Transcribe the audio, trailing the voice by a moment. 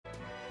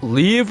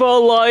Leave a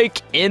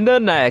like in the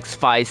next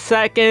 5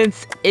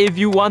 seconds if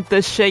you want the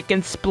shake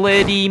and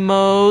split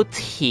emote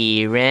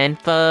here in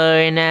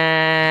Fortnite.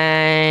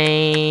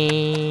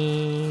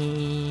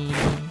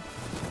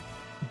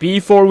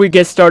 Before we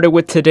get started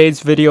with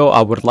today's video,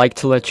 I would like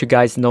to let you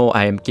guys know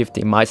I am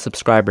gifting my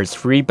subscribers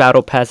free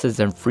battle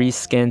passes and free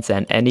skins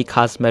and any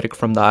cosmetic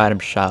from the item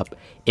shop.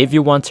 If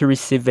you want to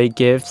receive a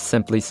gift,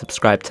 simply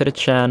subscribe to the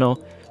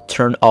channel,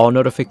 turn all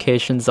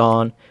notifications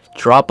on,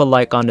 drop a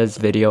like on this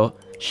video,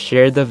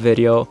 share the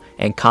video,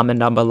 and comment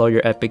down below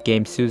your Epic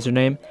Games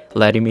username,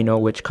 letting me know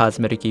which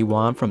cosmetic you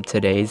want from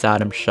today's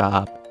item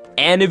shop.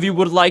 And if you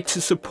would like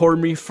to support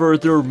me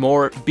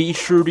furthermore, be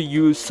sure to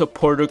use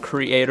supporter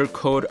creator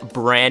code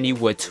Brani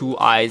with 2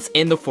 eyes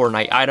in the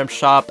Fortnite item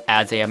shop,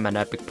 as I am an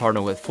Epic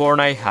partner with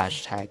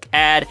Fortnite,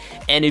 #ad.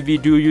 And if you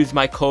do use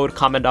my code,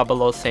 comment down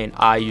below saying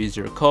I use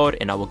your code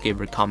and I will give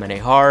your comment a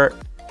heart.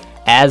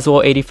 As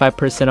well,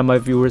 85% of my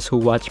viewers who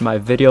watch my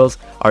videos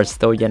are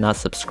still yet not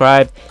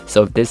subscribed,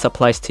 so if this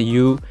applies to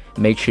you,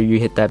 make sure you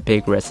hit that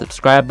big red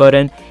subscribe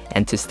button.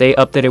 And to stay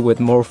updated with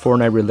more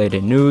Fortnite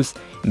related news,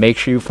 make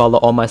sure you follow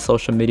all my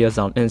social medias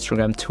on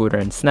Instagram, Twitter,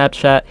 and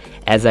Snapchat,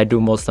 as I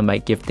do most of my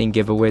gifting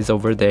giveaways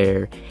over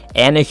there.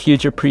 And a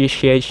huge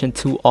appreciation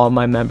to all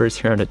my members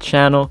here on the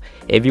channel.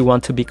 If you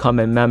want to become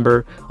a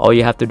member, all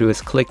you have to do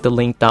is click the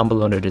link down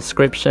below in the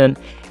description,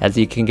 as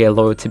you can get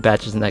loyalty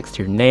badges next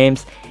to your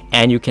names,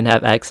 and you can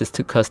have access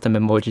to custom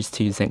emojis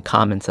to use in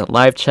comments and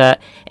live chat,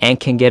 and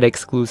can get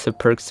exclusive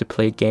perks to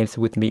play games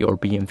with me or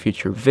be in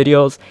future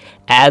videos.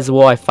 As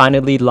well, I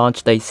finally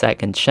launched a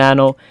second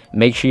channel.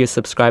 Make sure you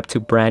subscribe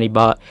to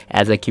BraniBot,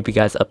 as I keep you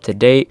guys up to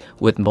date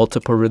with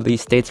multiple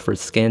release dates for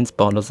skins,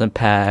 bundles, and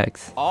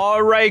packs.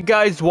 Alright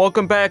guys,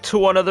 welcome back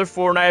to another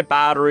Fortnite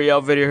Battle Royale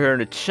video here on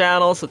the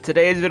channel. So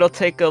today's video,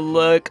 take a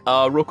look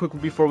real quick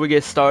before we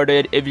get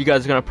started. If you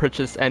guys are gonna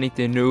purchase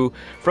anything new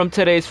from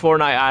today's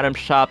Fortnite item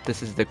shop,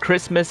 this is the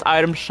Christmas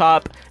item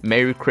shop.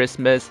 Merry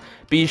Christmas.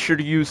 Be sure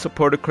to use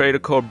supporter creator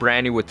code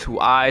Brani with 2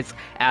 eyes,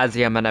 as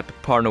I am an Epic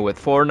partner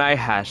with Fortnite,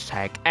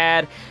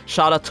 #ad.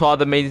 Shout out to all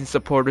the amazing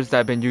supporters that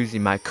have been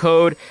using my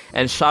code,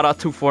 and shout out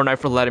to Fortnite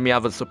for letting me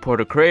have a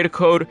supporter creator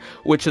code,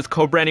 which is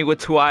code Brani with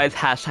 2 eyes,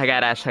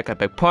 #ad,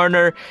 #Epic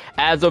partner.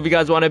 As if you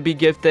guys want to be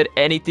gifted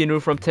anything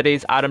new from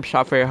today's item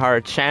shop for a higher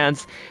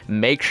chance,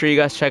 make sure you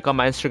guys check out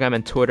my Instagram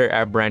and Twitter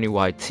at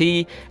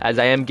BraniYT, as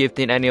I am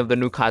gifting any of the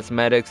new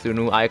cosmetics, the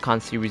new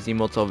icon series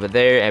emotes over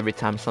there. Every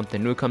time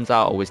something new comes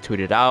out, always tweet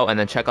it out,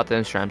 and then check out the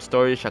Instagram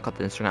stories, check out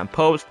the Instagram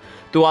post,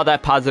 do all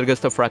that positive good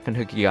stuff where I can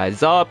hook you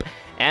guys up.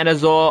 And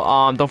as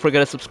well, don't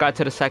forget to subscribe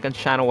to the second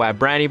channel at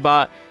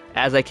BraniBot,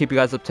 as I keep you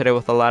guys up to date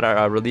with a lot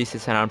of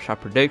releases and item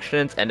shop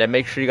predictions. And then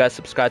make sure you guys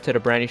subscribe to the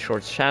Brani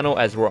Shorts channel,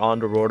 as we're on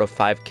the road to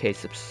 5K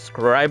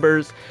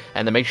subscribers.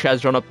 And then make sure you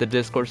guys join up the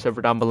Discord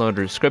server down below in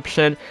the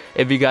description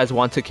if you guys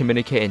want to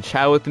communicate and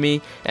chat with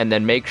me. And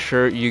then make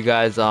sure you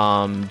guys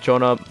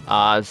join up,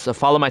 so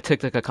follow my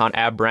TikTok account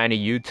at Brani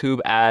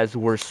YouTube, as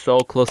we're so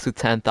close to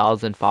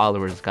 10,000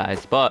 followers,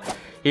 guys. But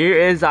here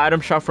is the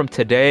item shop from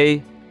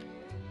today.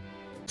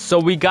 So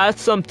we got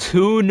some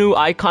 2 new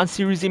icon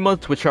series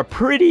emotes, which are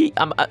pretty,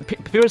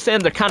 people are saying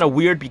they're kind of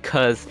weird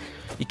because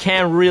you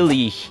can't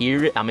really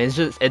hear it. I mean,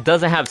 it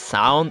doesn't have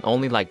sound,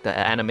 only like the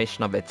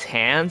animation of its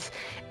hands.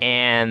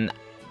 And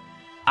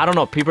I don't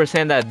know, people are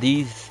saying that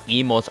these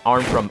emotes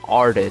aren't from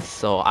artists,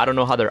 so I don't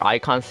know how they're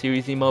icon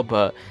series emote,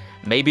 but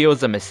maybe it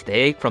was a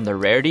mistake from the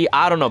rarity.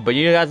 I don't know, but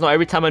you guys know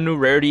every time a new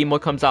rarity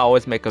emote comes out, I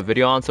always make a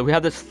video on. So we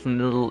have this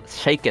little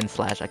shake and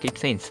slash. I keep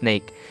saying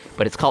snake,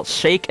 but it's called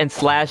shake and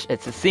slash.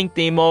 It's a synced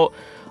emote.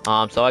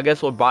 So I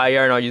guess we'll buy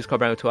here, and I'll use code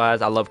Brani with 2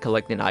 eyes. I love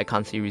collecting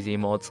icon series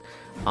emotes.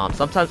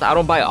 Sometimes I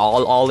don't buy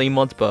all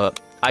emotes, but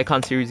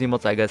icon series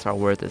emotes I guess are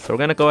worth it. So we're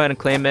gonna go ahead and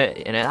claim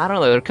it. And I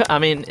don't know. I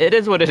mean, it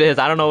is what it is.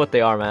 I don't know what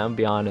they are, man. I'll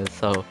be honest.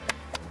 So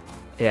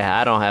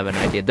yeah, I don't have an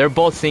idea. They're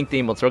both synced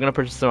emotes, so we're gonna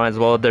purchase them as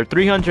well. They're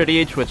 300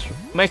 each, which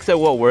makes it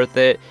well worth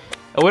it.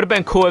 It would have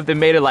been cool if they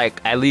made it like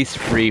at least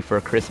free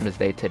for Christmas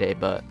Day today,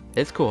 but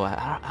it's cool.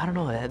 I don't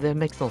know, that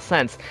makes no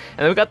sense. And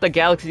then we got the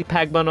Galaxy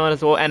Pack bundle on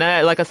as well. And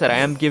like I said, I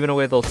am giving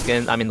away those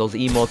skins, those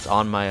emotes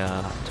on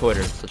my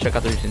Twitter. So check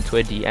out the recent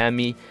Twitter, DM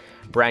me,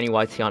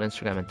 BraniYT on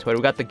Instagram and Twitter.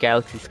 We got the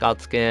Galaxy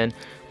Scout skin,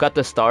 we got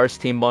the Stars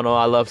team bundle.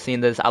 I love seeing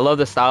this. I love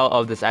the style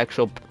of this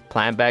actual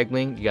plant bag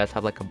link. You guys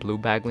have like a blue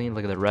bag link,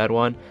 look at the red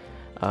one.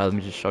 Let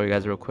me just show you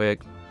guys real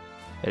quick.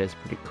 It is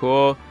pretty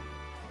cool.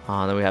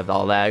 Then we have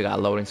all that,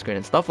 got loading screen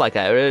and stuff like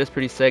that. It is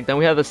pretty sick. Then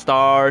we have the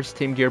Stars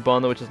Team Gear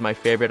bundle, which is my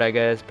favorite, I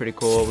guess. Pretty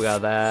cool. We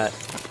got that.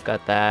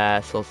 Got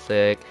that. So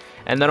sick.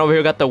 And then over here,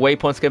 we got the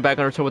Waypoint skin back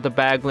on return with the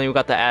bag link. We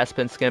got the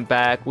Aspen skin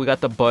back. We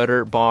got the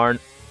Butter Barn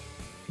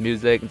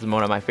music. It's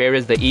one of my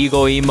favorites. The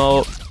Eagle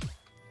emote.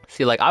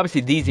 See, like,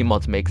 obviously these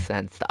emotes make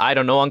sense. The I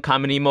don't know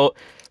uncommon emote.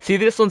 See,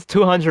 this one's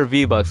 200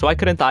 V-Bucks. Why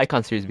couldn't the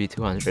Icon Series be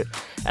 200?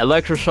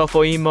 Electro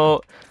Shuffle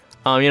emote.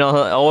 You know,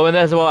 oh, and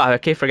as well, I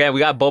can't forget, we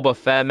got Boba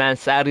Fett, man.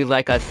 Sadly,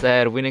 like I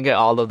said, we didn't get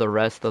all of the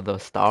rest of the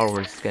Star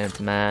Wars skins,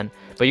 man.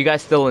 But you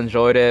guys still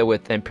enjoyed it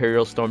with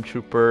Imperial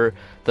Stormtrooper,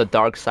 the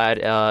Dark Side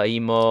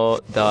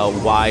emote, the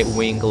White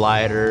Wing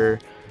Glider,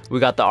 We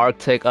got the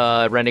Arctic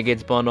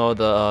Renegades bundle,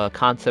 the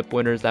concept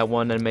winners that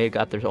won and made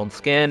got their own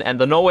skin, and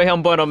the No Way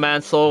Home bundle,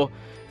 man. So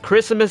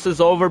Christmas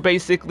is over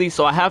basically,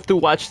 so I have to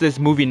watch this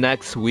movie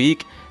next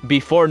week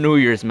before New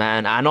Year's,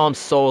 man. I know I'm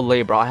so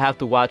late, bro. I have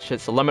to watch it.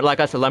 So like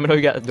I said, let me know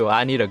if you guys do.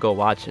 I need to go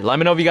watch it. Let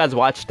me know if you guys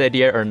watched it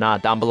yet or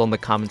not down below in the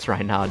comments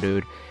right now,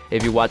 dude.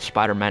 If you watched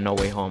Spider-Man No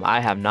Way Home, I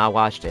have not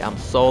watched it. I'm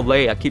so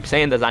late. I keep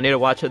saying this. I need to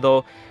watch it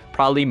though.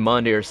 Probably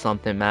Monday or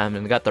something, man.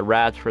 And we got the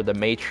wraps for the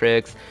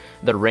Matrix,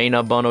 the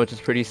Reina bundle, which is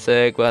pretty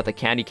sick. We got the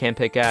candy cane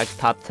pickaxe,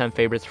 top 10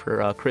 favorites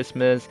for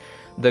Christmas,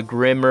 the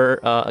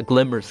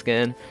glimmer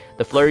skin,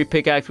 the flurry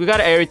pickaxe. We got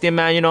everything,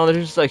 man. You know,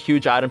 there's just a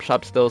huge item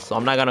shop still, so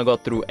I'm not gonna go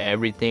through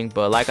everything.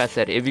 But like I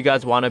said, if you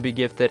guys want to be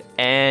gifted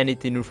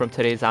anything new from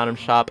today's item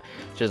shop,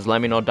 just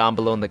let me know down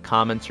below in the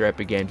comments your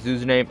Epic Games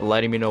username,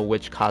 letting me know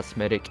which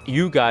cosmetic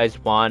you guys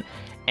want.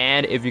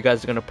 And if you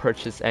guys are gonna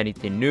purchase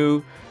anything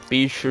new,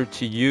 be sure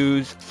to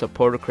use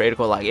supporter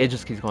critical. Like, it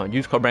just keeps going.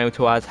 Use code Brani with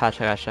 2 eyes,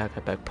 hashtag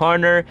Epic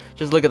partner.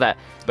 Just look at that.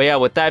 But yeah,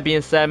 with that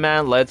being said,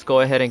 man, let's go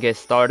ahead and get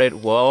started.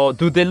 Whoa,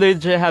 dude, they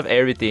legit have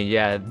everything.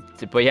 Yeah,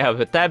 but yeah,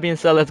 with that being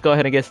said, let's go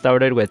ahead and get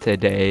started with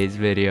today's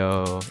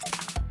video.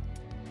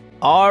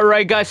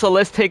 Alright guys, so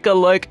let's take a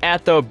look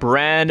at the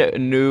brand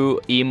new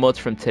emotes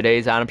from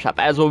today's item shop.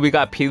 As well, we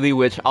got Peely,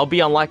 which I'll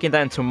be unlocking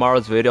that in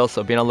tomorrow's video,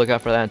 so be on the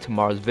lookout for that in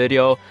tomorrow's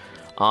video.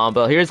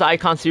 But here's the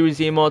Icon Series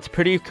emotes.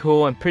 Pretty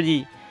cool and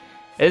pretty...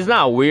 It's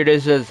not weird,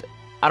 it's just...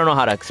 I don't know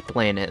how to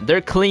explain it.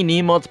 They're clean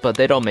emotes, but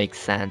they don't make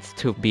sense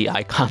to be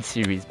Icon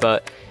Series.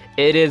 But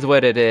it is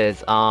what it is.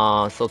 So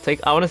I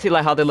want to see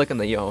like how they look in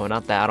the... Yo,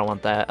 not that. I don't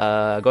want that.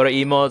 Go to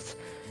emotes.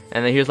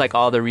 And then here's like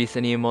all the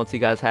recent emotes you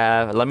guys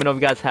have. Let me know if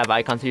you guys have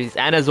Icon Series.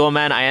 And as well,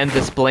 man, I am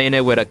displaying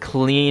it with a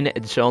clean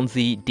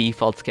Jonesy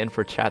default skin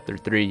for Chapter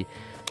 3.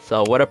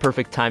 So what a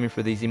perfect timing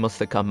for these emotes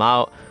to come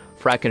out.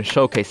 For I can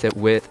showcase it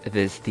with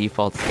this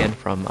default skin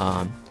from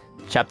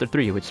Chapter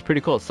 3, which is pretty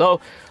cool. So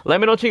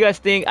let me know what you guys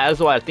think. As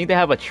well, I think they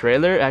have a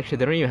trailer. Actually,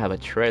 they don't even have a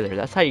trailer.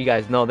 That's how you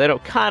guys know they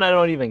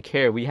don't even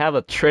care. We have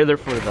a trailer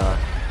for the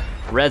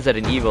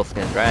Resident Evil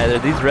skins, right? Are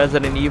these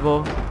Resident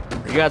Evil?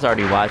 You guys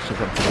already watched this,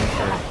 I'm pretty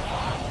sure.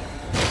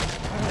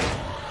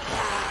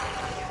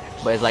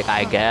 But it's like,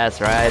 I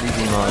guess, right? These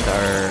emotes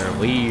are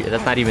weird.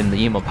 That's not even the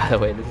emote, by the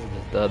way. This is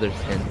just the other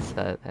skins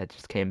that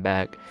just came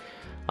back.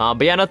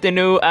 But yeah, nothing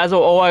new. As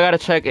well, I gotta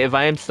check if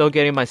I am still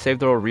getting my save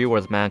the world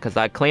rewards, man, because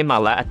I claimed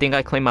I think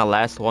I claimed my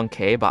last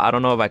 1k, but I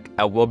don't know if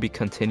I will be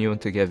continuing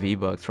to get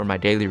V-Bucks for my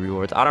daily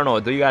rewards. I don't know.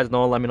 Do you guys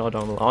know? Let me know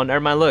down below. Oh, never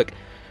mind. Look,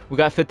 we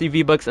got 50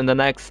 V-Bucks in the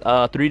next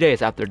 3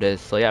 days after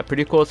this. So yeah,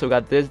 pretty cool. So we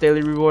got this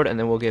daily reward, and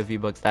then we'll get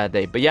V-Bucks that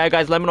day. But yeah,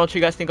 guys, let me know what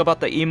you guys think about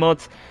the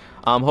emotes.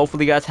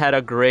 Hopefully you guys had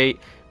a great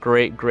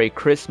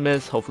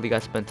Christmas. Hopefully you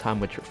guys spent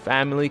time with your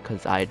family,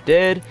 because I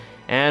did.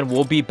 And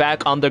we'll be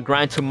back on the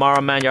grind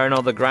tomorrow, man. Y'all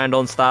know the grind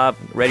don't stop.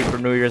 Ready for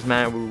New Year's,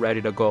 man. We're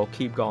ready to go.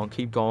 Keep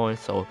going.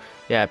 So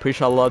yeah,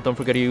 appreciate all love. Don't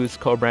forget to use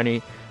code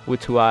Brani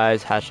with 2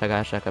 eyes, hashtag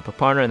Epic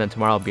partner. And then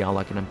tomorrow I'll be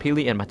unlocking on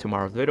Peely in my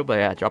tomorrow's video. But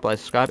yeah, drop a like,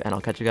 subscribe, and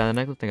I'll catch you guys in the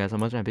next one. Thank you guys so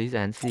much, and peace,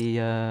 and see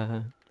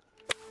ya.